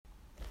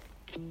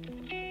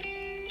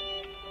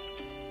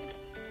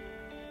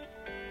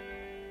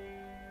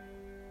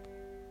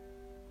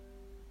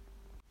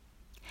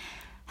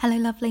Hello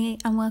lovely,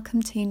 and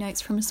welcome to Notes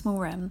from a Small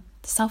Room,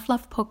 the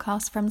self-love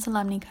podcast from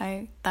Alumni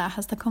Co that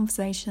has the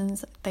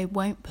conversations they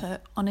won't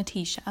put on a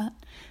t-shirt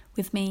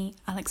with me,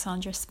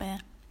 Alexandra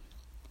Spear.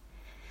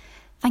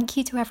 Thank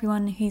you to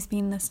everyone who's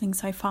been listening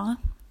so far.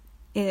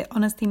 It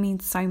honestly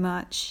means so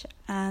much,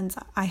 and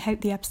I hope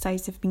the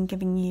episodes have been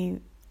giving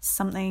you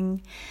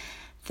something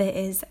that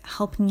is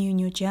helping you in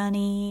your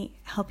journey,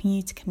 helping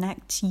you to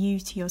connect you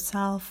to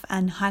yourself,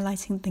 and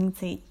highlighting things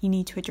that you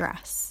need to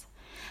address,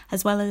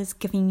 as well as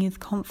giving you the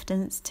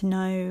confidence to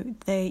know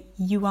that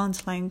you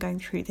aren't alone going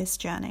through this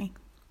journey.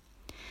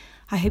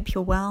 I hope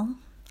you're well,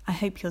 I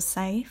hope you're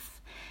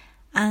safe,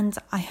 and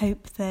I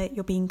hope that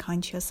you're being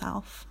kind to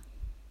yourself.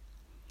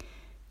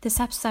 This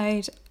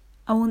episode,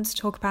 I want to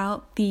talk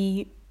about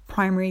the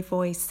primary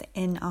voice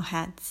in our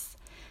heads.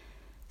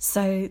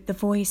 So the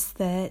voice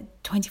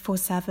that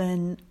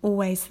 24/7,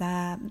 always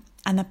there,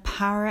 and the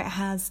power it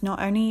has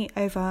not only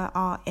over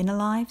our inner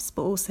lives,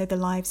 but also the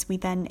lives we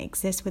then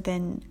exist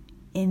within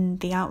in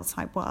the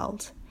outside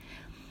world.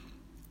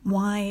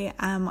 Why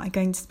am I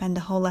going to spend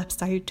a whole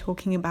episode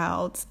talking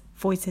about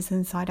voices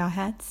inside our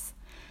heads?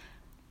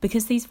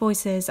 Because these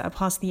voices are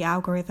part of the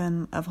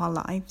algorithm of our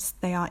lives.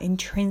 They are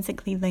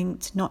intrinsically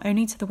linked not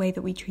only to the way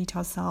that we treat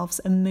ourselves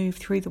and move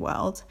through the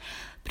world,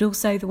 but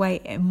also the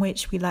way in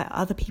which we let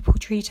other people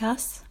treat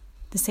us,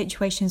 the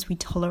situations we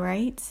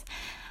tolerate,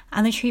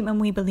 and the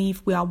treatment we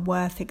believe we are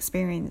worth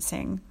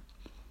experiencing.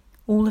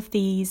 All of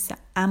these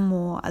and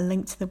more are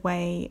linked to the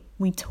way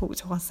we talk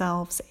to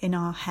ourselves in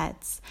our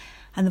heads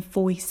and the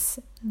voice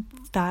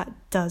that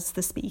does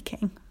the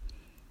speaking.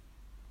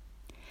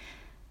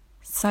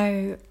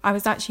 So I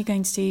was actually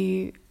going to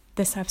do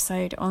this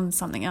episode on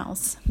something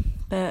else,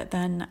 but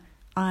then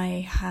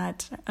I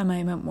had a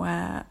moment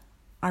where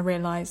I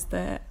realised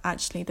that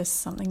actually this is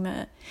something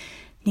that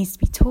needs to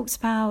be talked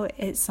about.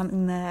 It's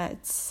something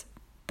that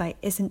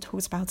isn't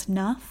talked about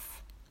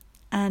enough,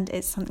 and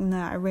it's something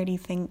that I really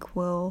think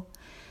will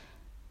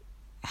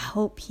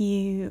help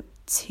you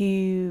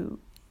to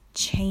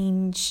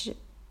change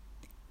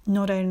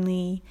not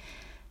only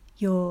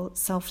your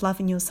self-love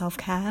and your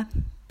self-care,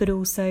 but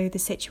also the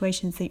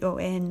situations that you're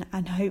in,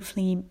 and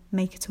hopefully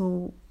make it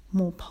all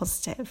more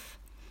positive.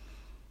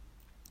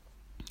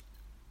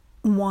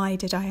 Why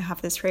did I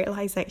have this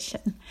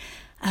realization?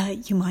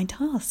 You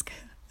might ask,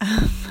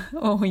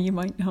 or you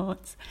might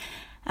not.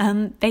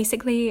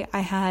 Basically, I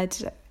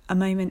had a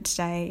moment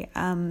today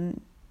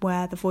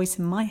where the voice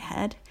in my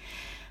head,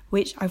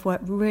 which I've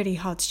worked really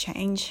hard to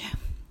change,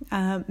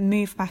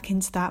 moved back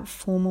into that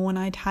former one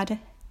I'd had,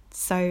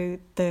 so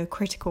the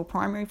critical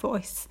primary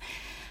voice.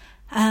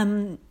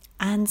 And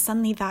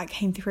suddenly that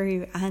came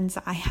through, and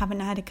I haven't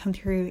had it come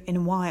through in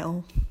a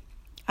while,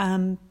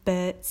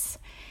 but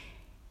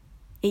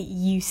it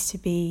used to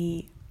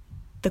be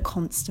the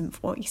constant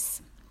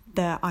voice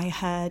that I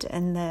heard,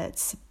 and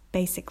that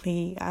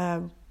basically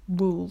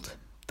ruled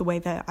the way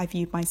that I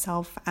viewed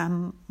myself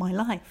and my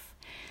life.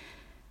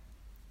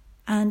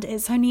 And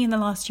it's only in the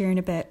last year and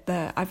a bit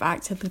that I've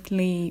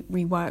actively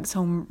reworked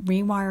on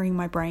rewiring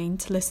my brain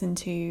to listen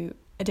to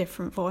a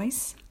different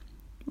voice,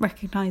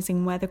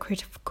 recognising where the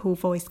critical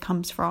voice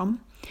comes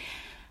from,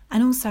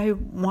 and also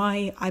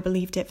why I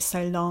believed it for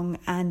so long,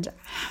 and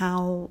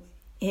how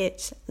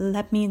it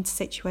led me into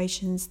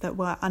situations that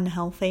were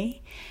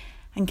unhealthy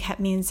and kept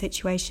me in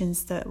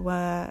situations that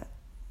were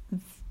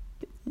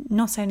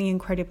not only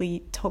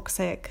incredibly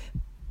toxic,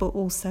 but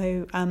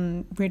also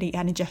really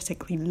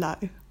energetically low.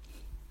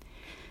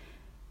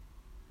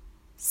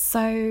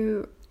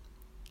 So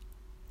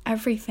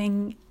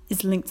everything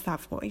is linked to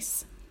that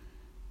voice.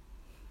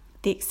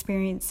 The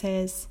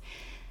experiences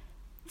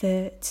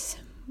that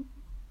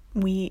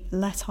we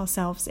let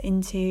ourselves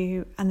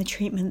into, and the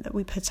treatment that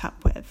we put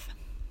up with.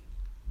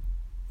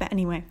 But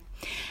anyway,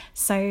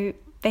 so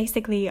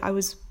basically I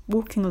was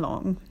walking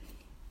along,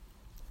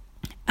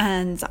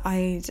 and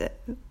I'd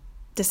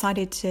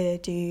decided to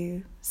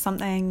do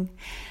something,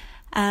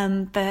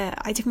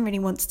 but I didn't really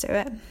want to do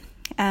it.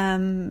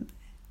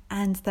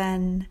 And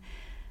then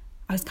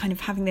I was kind of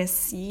having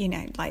this,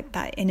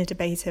 that inner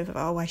debate of,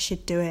 I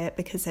should do it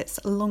because it's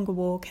a longer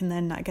walk, and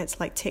then I get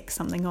to tick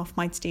something off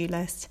my to-do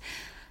list.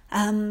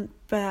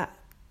 But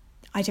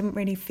I didn't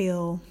really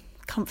feel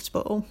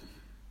comfortable,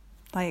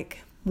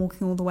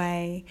 walking all the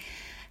way,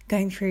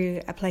 going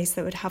through a place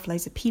that would have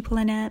loads of people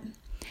in it.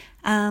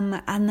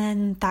 And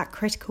then that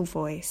critical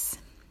voice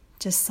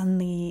just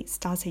suddenly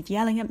started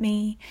yelling at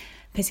me,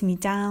 putting me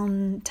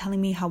down,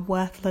 telling me how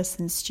worthless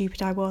and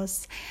stupid I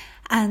was.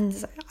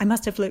 And I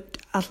must have looked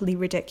utterly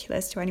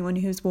ridiculous to anyone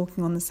who was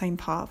walking on the same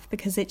path,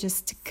 because it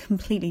just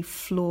completely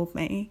floored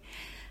me,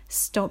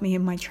 stopped me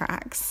in my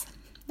tracks.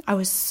 I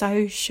was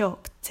so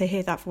shocked to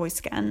hear that voice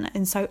again,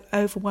 and so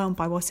overwhelmed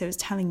by what it was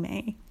telling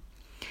me,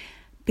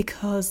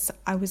 because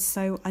I was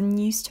so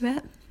unused to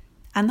it.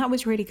 And that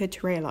was really good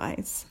to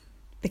realise,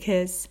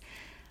 because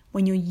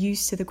when you're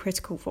used to the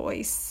critical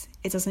voice,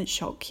 it doesn't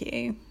shock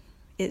you.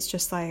 It's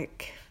just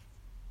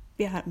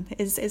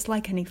it's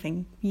like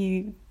anything.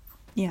 You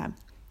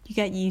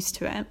get used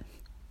to it.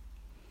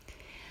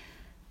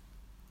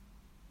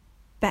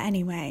 But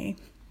anyway,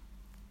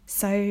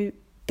 so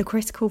the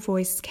critical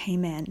voice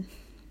came in,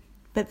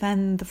 but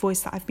then the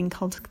voice that I've been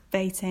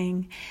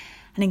cultivating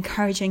and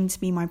encouraging to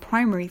be my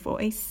primary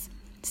voice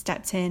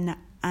stepped in,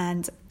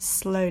 and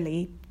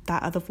slowly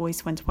that other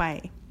voice went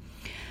away.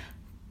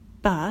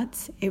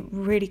 But it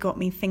really got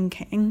me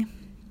thinking,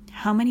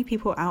 how many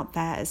people out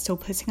there are still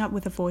putting up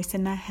with a voice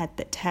in their head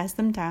that tears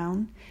them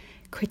down,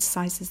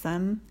 criticizes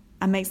them,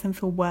 and makes them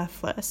feel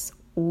worthless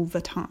all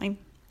the time?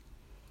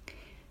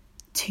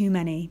 Too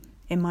many.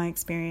 In my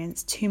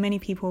experience, too many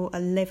people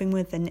are living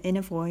with an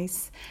inner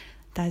voice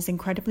that is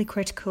incredibly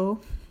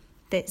critical,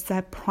 that's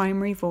their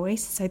primary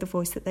voice, so the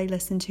voice that they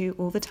listen to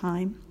all the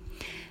time.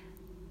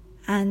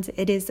 And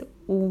it's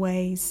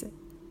always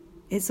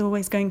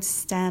going to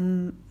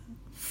stem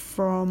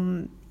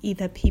from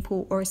either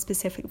people or a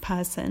specific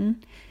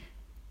person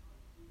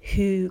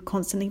who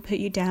constantly put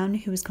you down,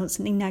 who is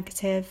constantly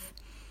negative,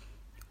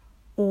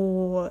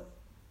 or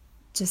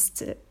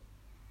just,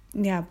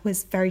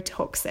 was very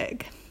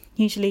toxic.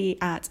 Usually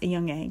at a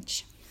young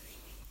age.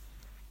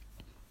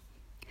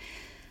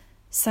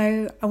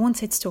 So I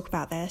wanted to talk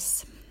about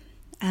this,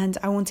 and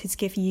I wanted to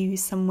give you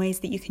some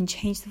ways that you can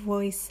change the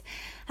voice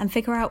and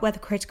figure out where the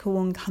critical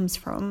one comes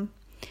from,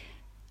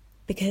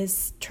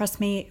 because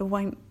trust me, it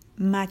won't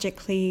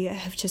magically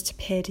have just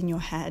appeared in your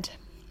head.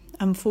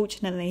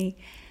 Unfortunately,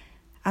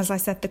 as I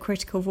said, the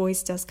critical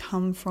voice does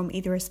come from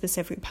either a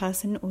specific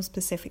person or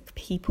specific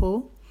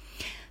people,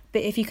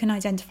 but if you can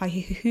identify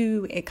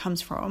who it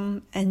comes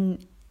from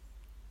and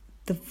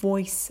the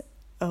voice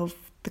of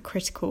the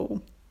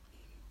critical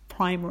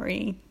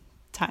primary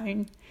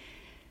tone,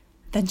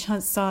 then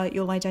chances are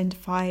you'll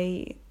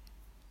identify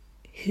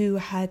who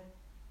had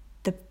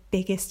the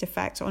biggest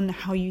effect on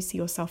how you see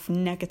yourself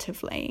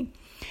negatively.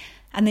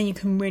 And then you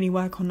can really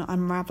work on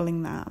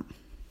unraveling that.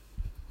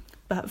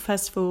 But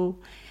first of all,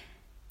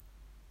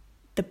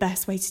 the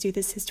best way to do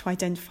this is to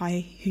identify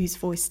whose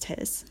voice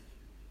it is.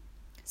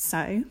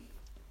 So,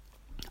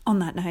 on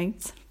that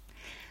note,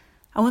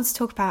 I want to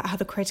talk about how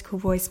the critical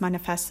voice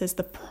manifests as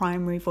the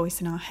primary voice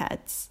in our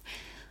heads.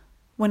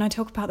 When I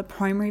talk about the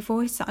primary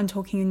voice, I'm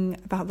talking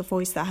about the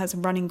voice that has a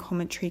running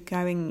commentary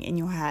going in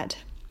your head.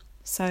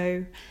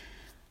 So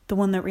the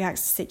one that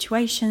reacts to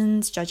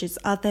situations, judges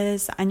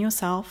others and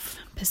yourself,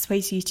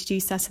 persuades you to do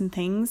certain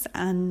things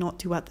and not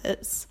do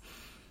others.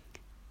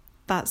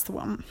 That's the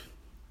one.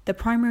 The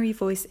primary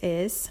voice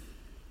is,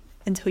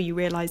 until you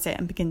realise it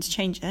and begin to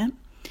change it,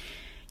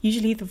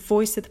 usually the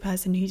voice of the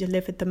person who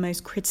delivered the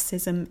most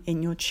criticism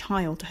in your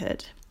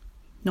childhood.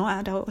 Not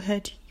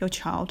adulthood, your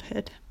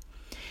childhood.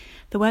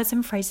 The words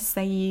and phrases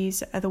they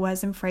use are the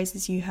words and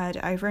phrases you heard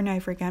over and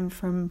over again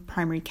from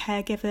primary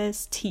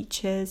caregivers,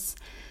 teachers,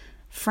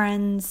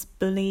 friends,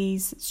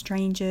 bullies,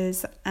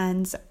 strangers,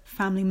 and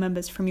family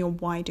members from your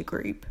wider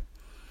group.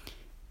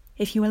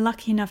 If you were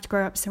lucky enough to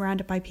grow up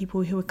surrounded by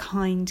people who were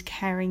kind,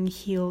 caring,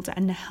 healed,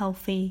 and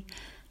healthy,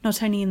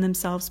 not only in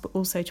themselves but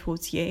also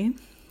towards you,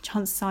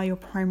 chances are your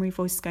primary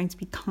voice is going to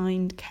be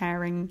kind,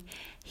 caring,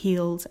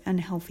 healed, and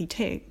healthy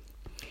too.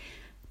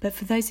 But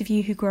for those of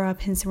you who grow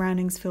up in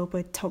surroundings filled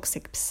with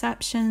toxic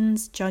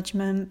perceptions,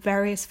 judgment,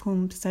 various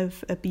forms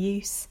of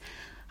abuse,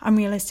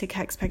 unrealistic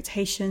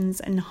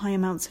expectations, and high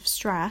amounts of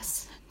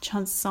stress,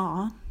 chances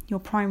are your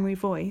primary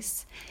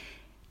voice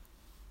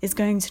is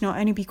going to not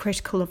only be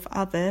critical of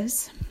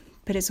others,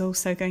 but it's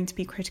also going to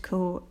be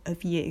critical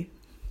of you.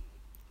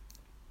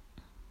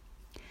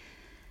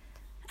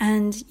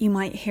 And you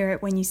might hear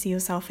it when you see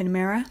yourself in a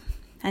mirror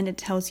and it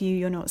tells you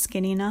you're not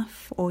skinny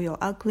enough, or you're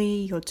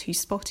ugly, you're too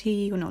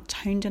spotty, you're not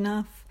toned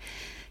enough,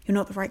 you're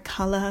not the right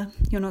colour,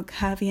 you're not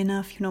curvy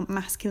enough, you're not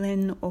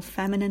masculine or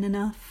feminine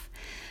enough,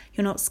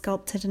 you're not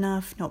sculpted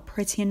enough, not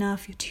pretty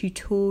enough, you're too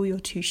tall, you're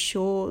too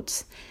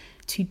short,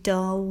 too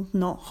dull,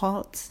 not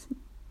hot.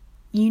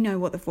 You know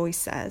what the voice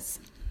says.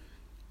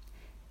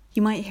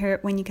 You might hear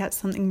it when you get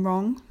something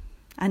wrong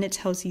and it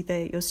tells you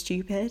that you're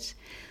stupid,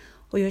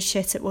 or you're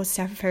shit at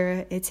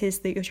whatever it is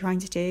that you're trying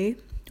to do,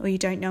 or you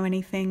don't know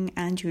anything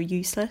and you're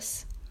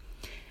useless.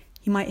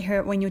 You might hear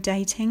it when you're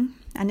dating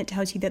and it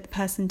tells you that the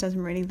person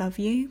doesn't really love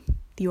you,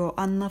 that you're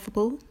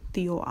unlovable,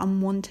 that you're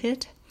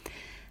unwanted,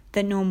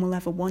 that no one will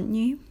ever want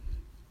you.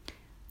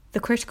 The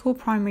critical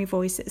primary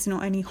voice is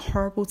not only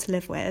horrible to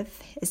live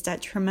with, it's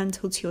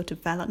detrimental to your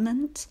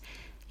development,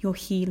 your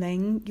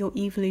healing, your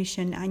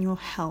evolution, and your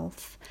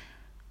health,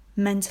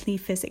 mentally,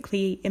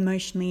 physically,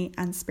 emotionally,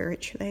 and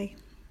spiritually.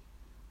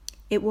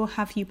 It will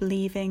have you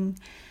believing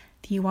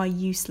that you are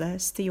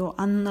useless, that you're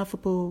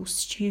unlovable,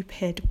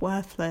 stupid,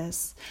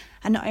 worthless,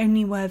 and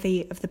only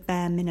worthy of the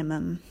bare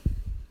minimum.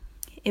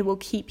 It will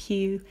keep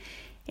you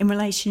in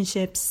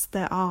relationships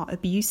that are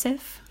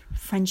abusive,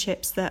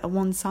 friendships that are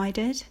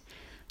one-sided,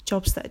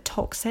 jobs that are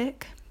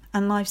toxic,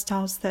 and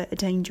lifestyles that are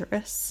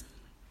dangerous.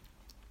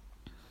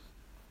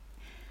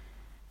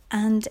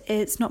 And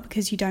it's not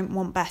because you don't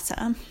want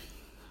better.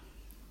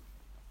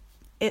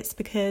 It's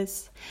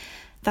because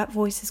that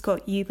voice has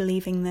got you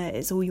believing that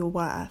it's all you're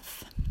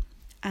worth,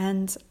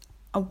 And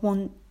I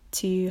want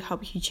to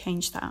help you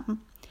change that,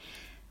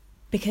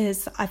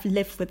 because I've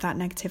lived with that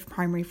negative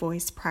primary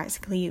voice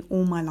practically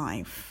all my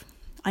life.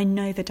 I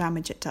know the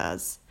damage it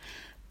does,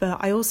 but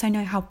I also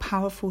know how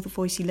powerful the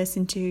voice you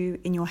listen to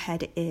in your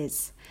head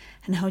is,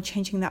 and how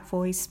changing that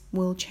voice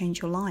will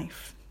change your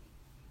life.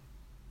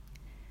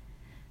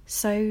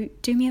 So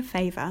do me a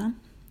favour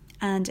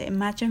and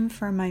imagine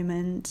for a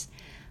moment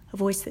a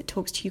voice that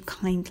talks to you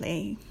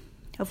kindly,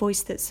 a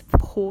voice that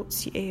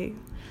supports you,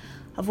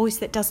 a voice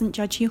that doesn't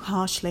judge you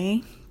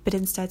harshly, but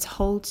instead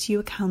holds you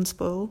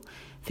accountable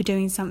for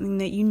doing something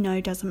that you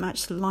know doesn't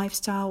match the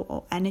lifestyle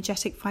or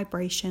energetic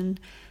vibration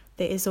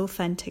that is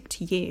authentic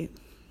to you.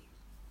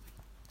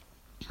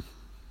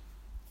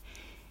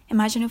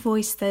 Imagine a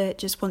voice that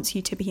just wants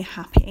you to be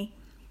happy,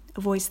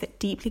 a voice that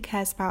deeply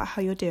cares about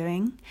how you're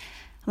doing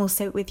and will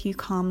sit with you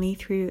calmly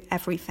through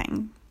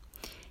everything.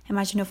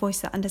 Imagine a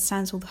voice that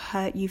understands all the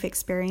hurt you've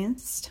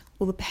experienced,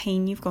 all the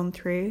pain you've gone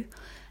through,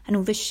 and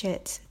all the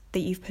shit that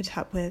you've put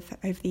up with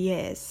over the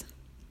years.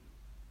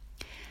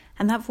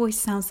 And that voice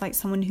sounds like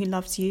someone who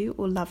loves you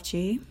or loved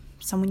you,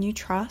 someone you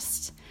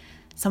trust,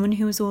 someone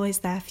who was always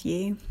there for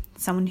you,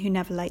 someone who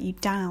never let you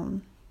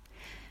down.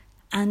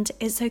 And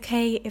it's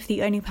okay if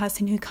the only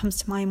person who comes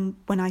to mind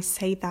when I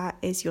say that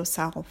is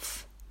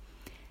yourself.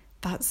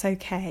 That's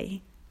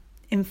okay.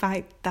 In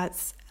fact,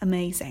 that's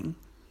amazing.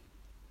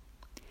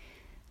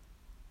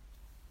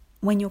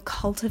 When you're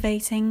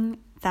cultivating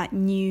that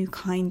new,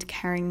 kind,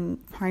 caring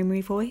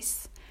primary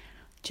voice,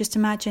 just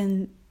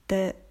imagine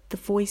that the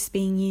voice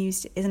being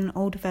used is an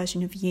older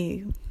version of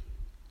you.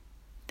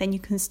 Then you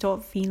can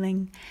stop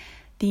feeling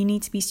that you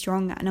need to be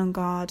strong and on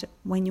guard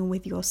when you're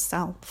with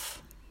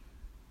yourself.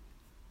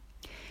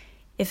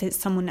 If it's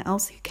someone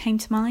else who came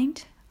to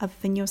mind other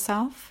than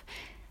yourself,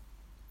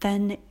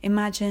 then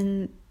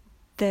imagine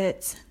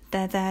that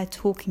they're there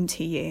talking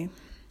to you,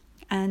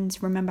 and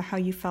remember how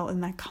you felt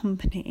in their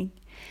company.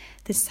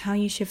 This is how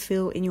you should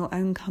feel in your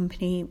own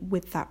company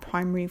with that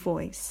primary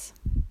voice.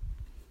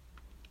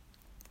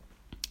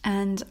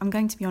 And I'm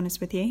going to be honest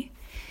with you,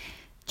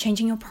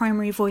 changing your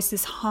primary voice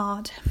is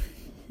hard,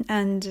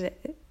 and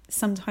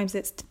sometimes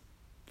it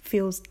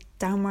feels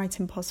downright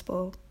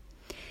impossible.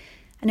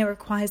 And it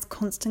requires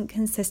constant,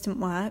 consistent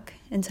work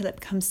until it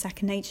becomes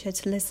second nature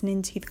to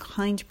listening to the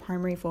kind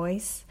primary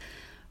voice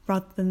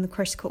rather than the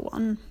critical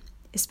one,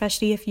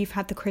 especially if you've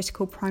had the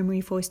critical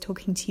primary voice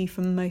talking to you for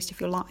most of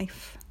your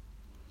life.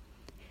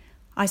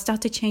 I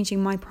started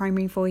changing my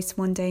primary voice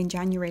one day in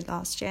January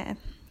last year.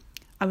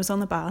 I was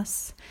on the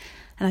bus,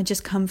 and I'd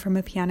just come from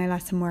a piano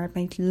lesson where I'd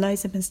made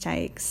loads of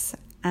mistakes,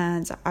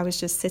 and I was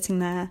just sitting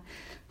there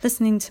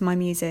listening to my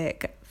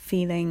music,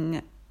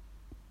 feeling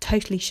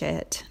totally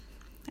shit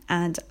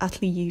and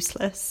utterly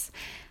useless.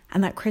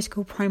 And that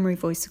critical primary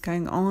voice was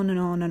going on and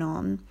on and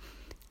on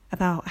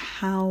about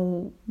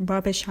how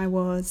rubbish I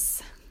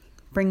was,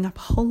 bringing up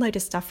a whole load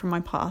of stuff from my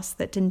past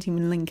that didn't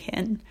even link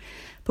in,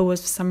 but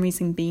was for some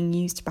reason being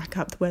used to back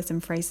up the words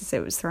and phrases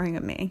it was throwing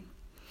at me.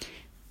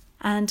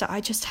 And I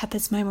just had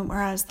this moment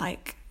where I was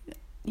like,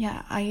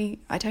 yeah, I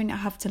don't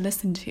have to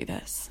listen to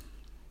this.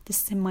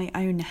 This is in my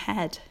own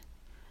head.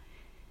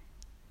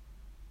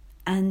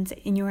 And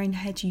in your own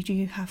head, you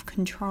do have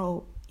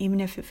control, even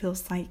if it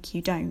feels like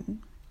you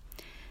don't.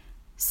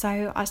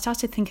 So I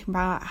started thinking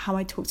about how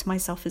I talked to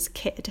myself as a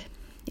kid.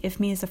 If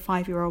me as a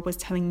 5-year-old was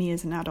telling me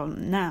as an adult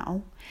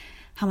now,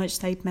 how much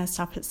they'd messed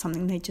up at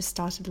something they just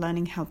started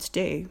learning how to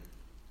do.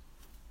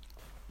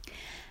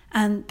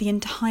 And the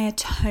entire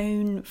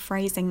tone,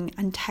 phrasing,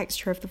 and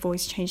texture of the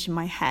voice changed in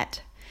my head.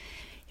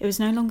 It was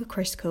no longer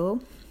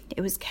critical,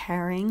 it was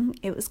caring,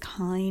 it was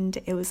kind,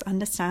 it was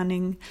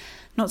understanding,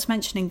 not to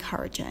mention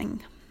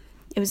encouraging.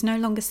 It was no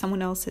longer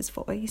someone else's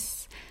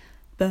voice,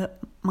 but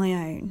my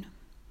own.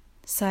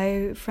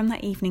 So from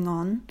that evening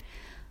on,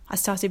 I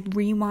started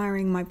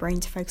rewiring my brain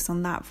to focus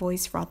on that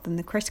voice rather than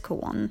the critical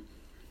one.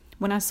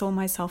 When I saw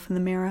myself in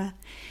the mirror,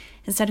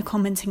 instead of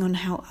commenting on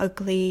how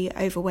ugly,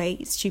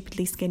 overweight,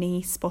 stupidly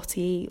skinny,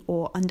 spotty,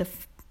 or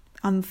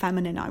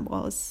unfeminine I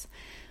was,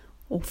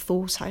 or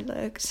thought I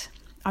looked,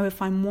 I would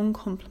find one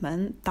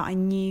compliment that I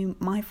knew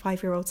my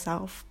 5-year-old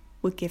self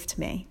would give to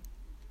me.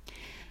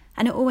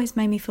 And it always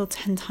made me feel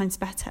 10 times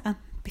better,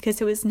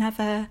 because it was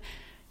never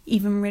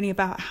even really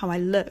about how I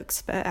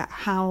looked, but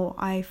how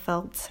I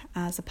felt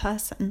as a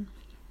person.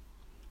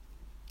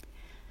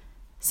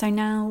 So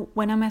now,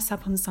 when I mess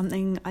up on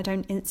something, I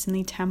don't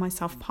instantly tear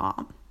myself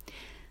apart.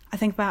 I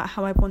think about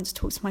how I want to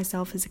talk to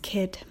myself as a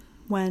kid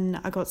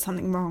when I got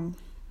something wrong.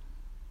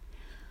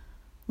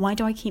 Why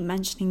do I keep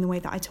mentioning the way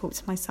that I talk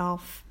to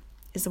myself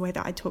is the way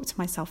that I talk to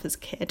myself as a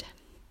kid?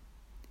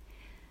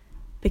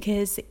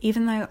 Because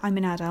even though I'm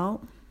an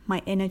adult,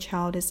 my inner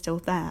child is still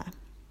there.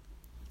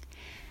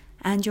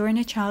 And your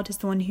inner child is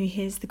the one who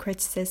hears the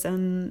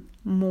criticism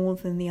more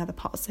than the other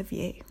parts of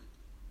you.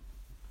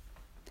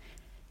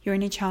 Your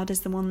inner child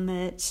is the one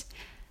that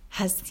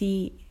has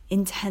the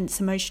intense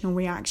emotional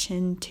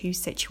reaction to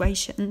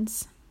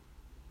situations.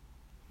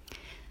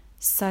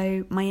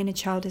 So my inner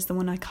child is the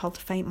one I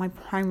cultivate my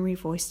primary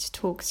voice to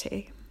talk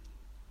to.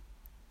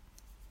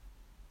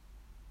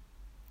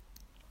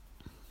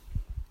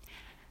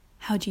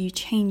 how do you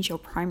change your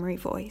primary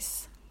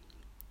voice?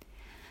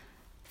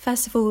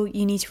 First of all,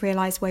 you need to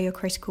realise where your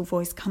critical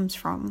voice comes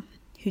from.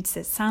 Who does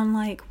it sound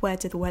like? Where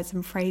do the words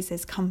and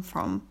phrases come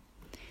from?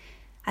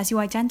 As you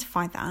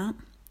identify that,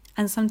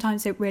 and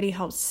sometimes it really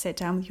helps to sit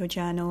down with your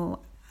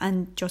journal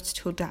and jot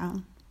it all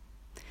down.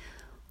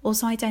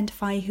 Also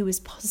identify who is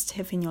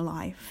positive in your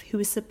life, who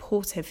is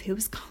supportive, who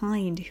is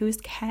kind, who is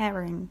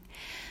caring,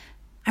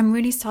 and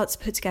really start to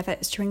put together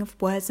a string of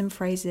words and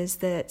phrases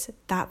that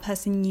that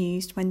person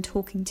used when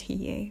talking to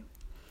you.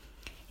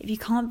 If you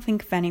can't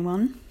think of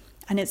anyone,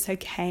 and it's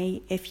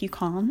okay if you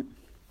can't,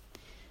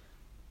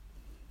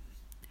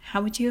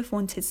 how would you have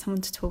wanted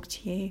someone to talk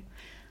to you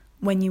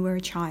when you were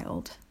a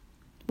child?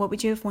 What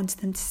would you have wanted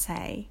them to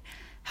say?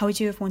 How would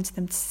you have wanted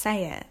them to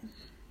say it?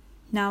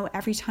 Now,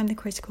 every time the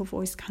critical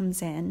voice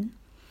comes in,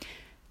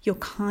 your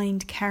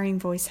kind, caring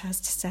voice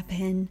has to step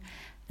in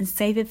and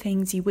say the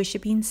things you wish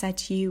had been said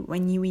to you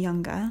when you were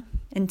younger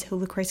until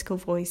the critical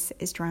voice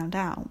is drowned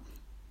out.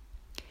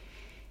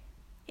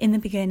 In the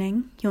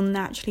beginning, you'll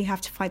naturally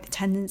have to fight the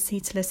tendency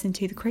to listen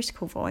to the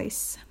critical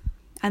voice,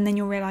 and then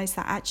you'll realise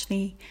that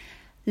actually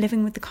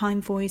living with the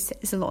kind voice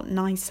is a lot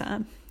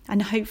nicer,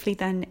 and hopefully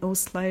then it will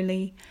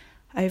slowly,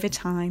 over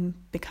time,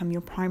 become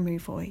your primary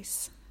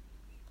voice.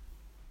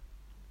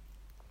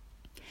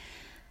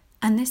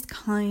 And this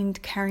kind,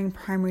 caring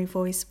primary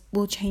voice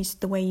will change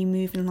the way you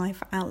move in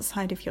life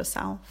outside of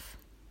yourself.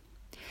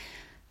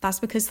 That's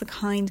because the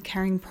kind,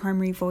 caring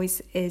primary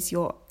voice is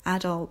your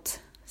adult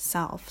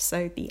self,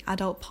 so the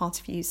adult part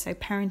of you, so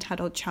parent,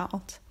 adult,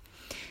 child.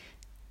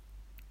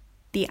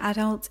 The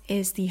adult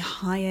is the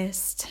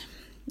highest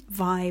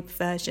vibe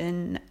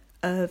version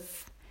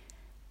of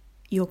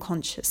your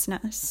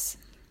consciousness.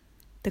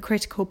 The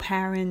critical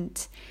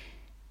parent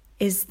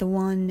is the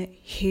one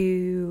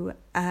who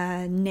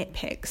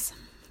nitpicks,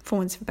 for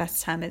want of a better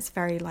term. It's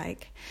very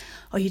like,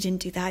 oh, you didn't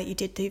do that, you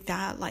did do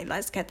that, like,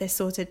 let's get this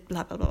sorted,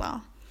 blah, blah, blah,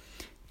 blah.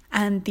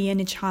 And the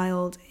inner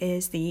child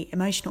is the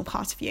emotional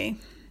part of you.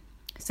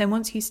 So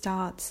once you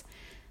start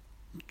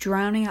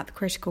drowning out the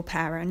critical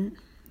parent,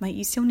 like,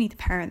 you still need the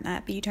parent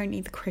there, but you don't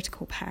need the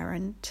critical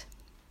parent.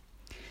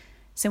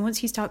 So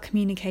once you start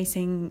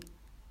communicating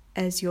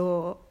as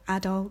your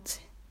adult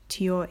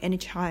to your inner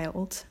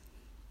child,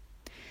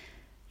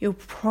 you'll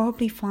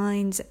probably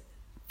find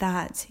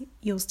that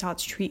you'll start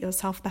to treat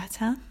yourself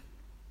better.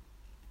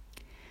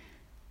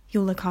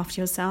 You'll look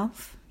after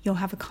yourself. You'll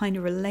have a kind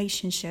of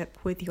relationship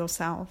with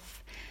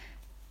yourself.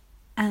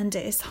 And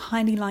it's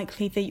highly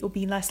likely that you'll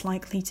be less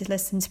likely to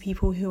listen to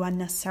people who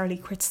unnecessarily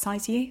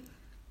criticize you,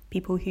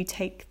 people who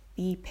take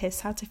the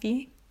piss out of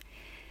you,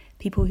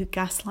 people who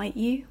gaslight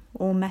you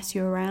or mess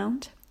you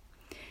around.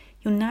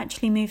 You'll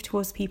naturally move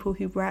towards people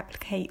who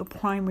replicate your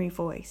primary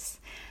voice.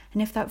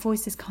 And if that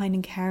voice is kind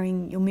and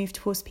caring, you'll move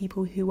towards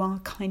people who are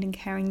kind and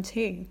caring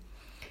too.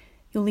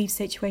 You'll leave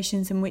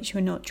situations in which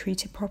you're not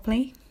treated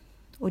properly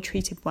or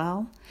treated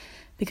well,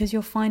 because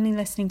you're finally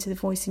listening to the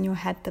voice in your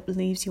head that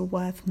believes you're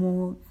worth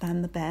more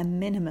than the bare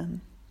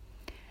minimum.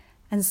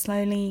 And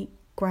slowly,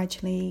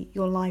 gradually,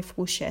 your life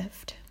will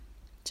shift.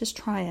 Just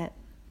try it.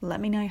 Let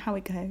me know how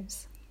it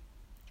goes.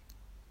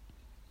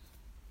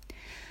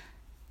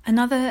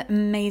 Another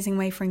amazing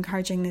way for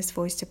encouraging this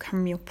voice to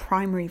become your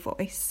primary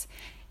voice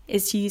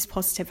is to use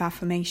positive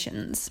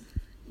affirmations.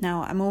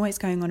 Now, I'm always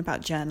going on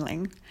about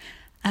journaling,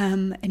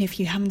 and if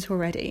you haven't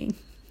already,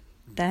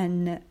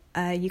 then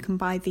you can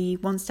buy the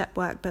one-step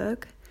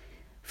workbook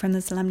from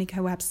the Solemnly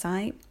Co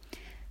website,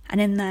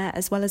 and in there,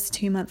 as well as a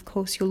 2-month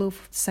course, you'll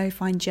also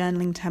find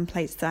journaling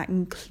templates that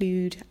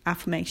include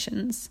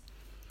affirmations.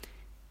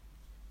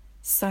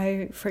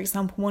 So, for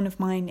example, one of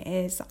mine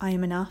is I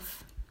am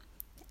enough.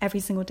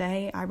 Every single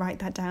day I write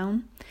that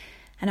down,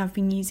 and I've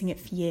been using it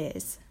for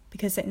years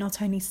because it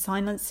not only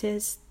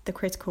silences the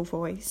critical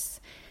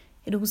voice,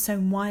 it also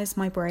wires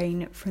my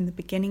brain from the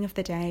beginning of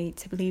the day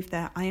to believe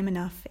that I am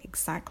enough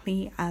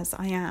exactly as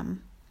I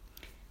am.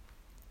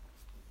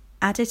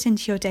 Add it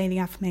into your daily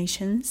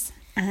affirmations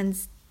and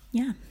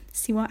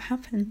see what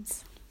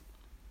happens.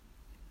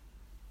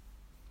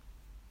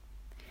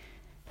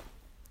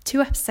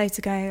 2 episodes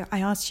ago, I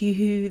asked you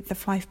who the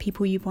 5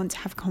 people you want to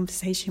have a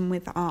conversation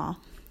with are.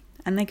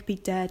 And they could be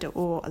dead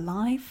or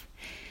alive,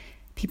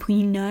 people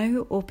you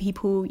know or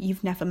people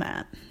you've never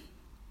met.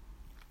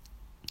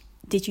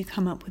 Did you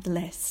come up with a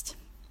list?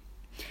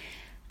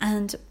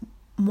 And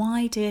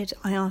why did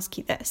I ask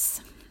you this?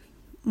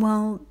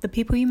 Well, the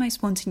people you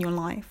most want in your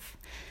life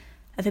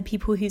are the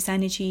people whose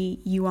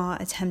energy you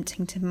are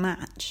attempting to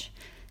match.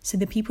 So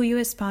the people you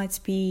aspire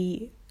to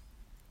be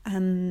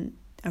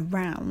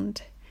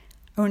around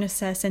are on a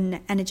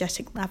certain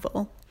energetic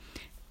level,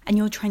 and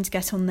you're trying to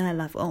get on their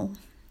level,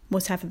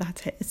 whatever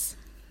that is.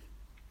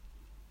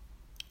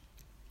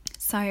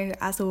 So,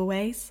 as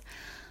always,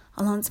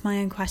 I'll answer my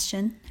own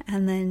question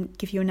and then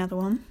give you another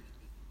one.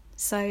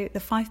 So, the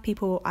 5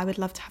 people I would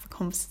love to have a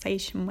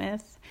conversation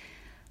with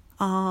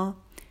are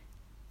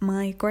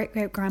my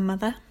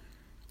great-great-grandmother,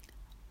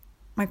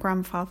 my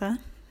grandfather,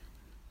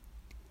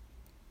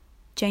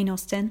 Jane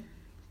Austen,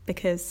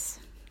 because,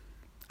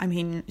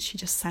 she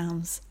just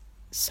sounds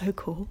so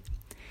cool.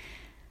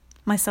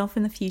 Myself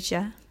in the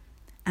future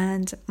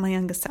and my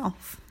younger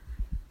self.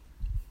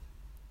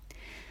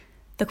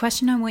 The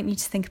question I want you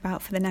to think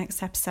about for the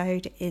next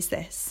episode is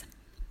this.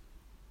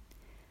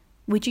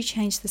 Would you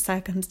change the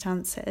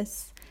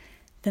circumstances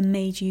that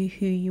made you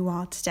who you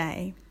are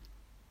today?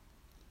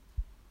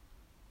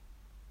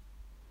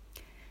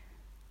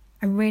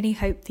 I really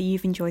hope that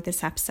you've enjoyed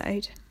this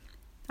episode.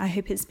 I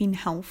hope it's been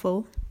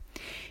helpful.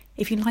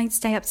 If you'd like to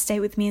stay up to date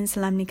with me and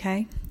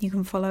Solemnico, you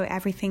can follow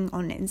everything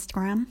on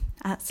Instagram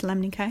at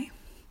Solemnico.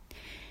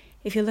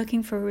 If you're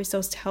looking for a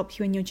resource to help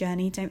you in your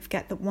journey, don't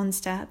forget that One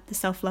Step, the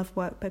self-love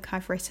workbook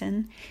I've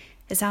written,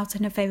 is out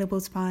and available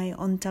to buy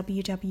on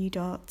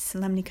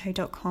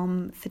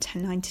www.solemnico.com for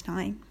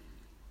 $10.99.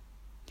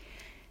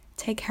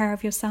 Take care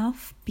of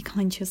yourself, be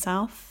kind to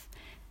yourself,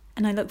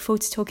 and I look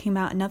forward to talking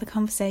about another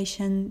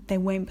conversation they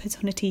won't put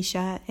on a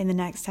t-shirt in the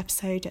next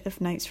episode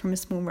of Notes from a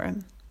Small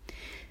Room.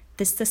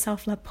 This is the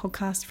Self-Love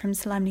Podcast from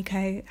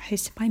Solemnico,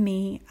 hosted by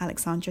me,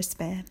 Alexandra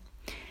Spear.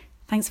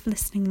 Thanks for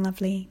listening,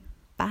 lovely.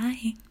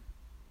 Bye.